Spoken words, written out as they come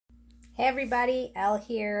Hey everybody, Elle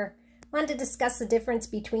here. Wanted to discuss the difference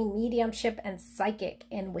between mediumship and psychic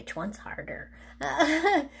and which one's harder.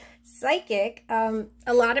 Psychic, a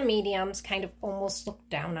lot of mediums kind of almost look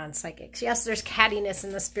down on psychics. Yes, there's cattiness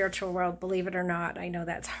in the spiritual world, believe it or not. I know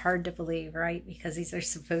that's hard to believe, right? Because these are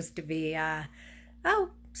supposed to be,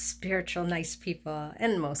 spiritual, nice people,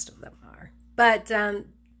 and most of them are. But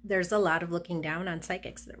there's a lot of looking down on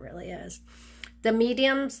psychics, there really is. The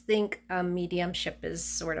mediums think mediumship is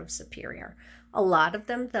sort of superior. A lot of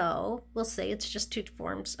them, though, will say it's just two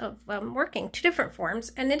forms of working, two different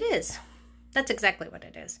forms, and it is. That's exactly what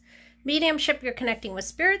it is. Mediumship, you're connecting with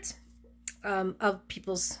spirits of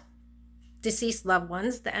people's deceased loved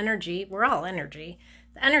ones. The energy, we're all energy.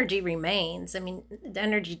 The energy remains. I mean, the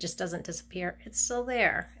energy just doesn't disappear. It's still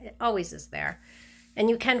there. It always is there. And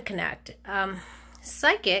you can connect.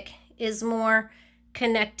 Psychic is more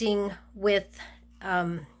connecting with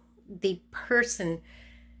the person.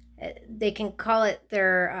 They can call it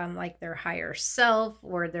their like their higher self,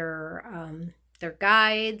 or their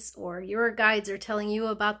guides, or your guides are telling you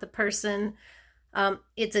about the person.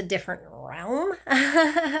 It's a different realm.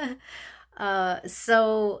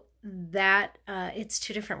 So that it's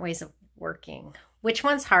two different ways of working. Which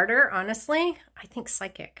one's harder? Honestly, I think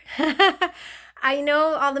psychic. I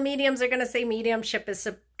know all the mediums are going to say mediumship is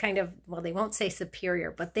kind of, well, they won't say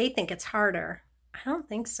superior, but they think it's harder. I don't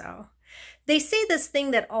think so. They say this thing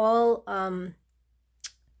that all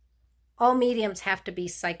mediums have to be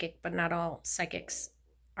psychic, but not all psychics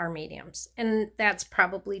are mediums. And that's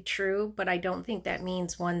probably true, but I don't think that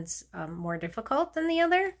means one's more difficult than the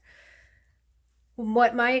other.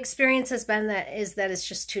 What my experience has been is that it's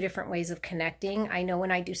just two different ways of connecting. I know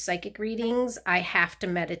when I do psychic readings, I have to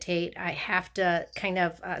meditate. I have to kind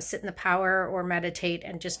of sit in the power or meditate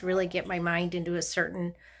and just really get my mind into a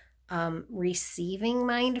certain receiving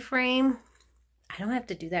mind frame. I don't have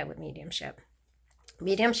to do that with mediumship.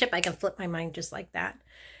 Mediumship, I can flip my mind just like that.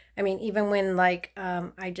 I mean, even when like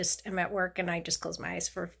I just am at work and I just close my eyes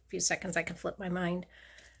for a few seconds, I can flip my mind.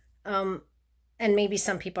 And maybe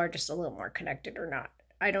some people are just a little more connected or not.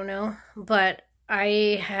 I don't know. But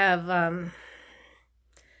I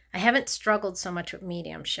haven't struggled so much with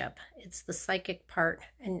mediumship. It's the psychic part.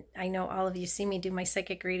 And I know all of you see me do my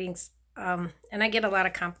psychic readings. And I get a lot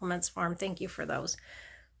of compliments for them. Thank you for those.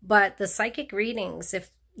 But the psychic readings, if,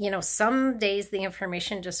 you know, some days the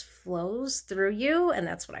information just flows through you. And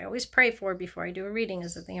that's what I always pray for before I do a reading,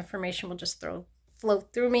 is that the information will just flow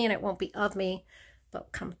through me, and it won't be of me,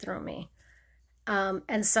 but come through me.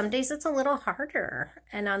 And some days it's a little harder.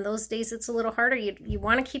 And on those days it's a little harder. You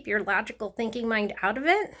want to keep your logical thinking mind out of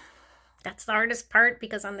it. That's the hardest part,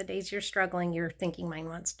 because on the days you're struggling, your thinking mind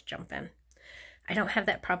wants to jump in. I don't have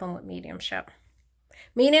that problem with mediumship.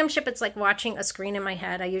 Mediumship, it's like watching a screen in my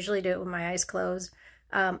head. I usually do it with my eyes closed.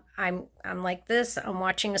 I'm like this. I'm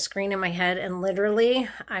watching a screen in my head, and literally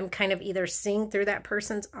I'm kind of either seeing through that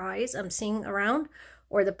person's eyes, I'm seeing around,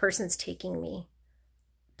 or the person's taking me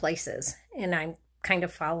places and I'm kind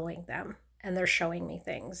of following them, and they're showing me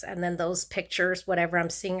things. And then those pictures, whatever I'm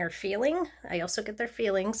seeing or feeling, I also get their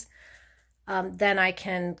feelings. Then I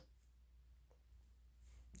can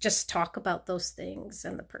just talk about those things,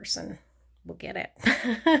 and the person will get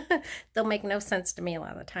it. They'll make no sense to me a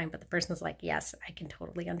lot of the time, but the person's like, yes, I can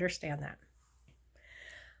totally understand that.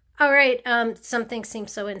 All right. Some things seem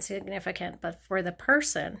so insignificant, but for the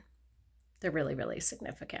person, they're really, really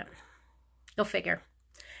significant. Go figure.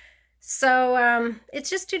 So it's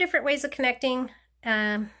just two different ways of connecting.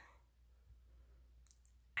 I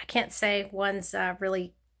can't say one's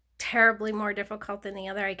really terribly more difficult than the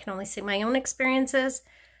other. I can only say my own experiences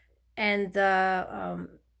and the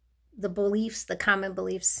beliefs, the common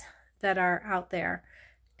beliefs that are out there.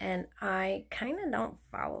 And I kind of don't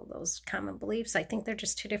follow those common beliefs. I think they're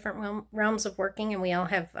just two different realms of working, and we all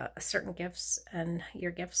have certain gifts, and your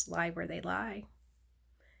gifts lie where they lie.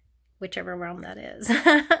 Whichever realm that is.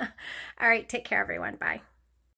 All right, take care, everyone. Bye.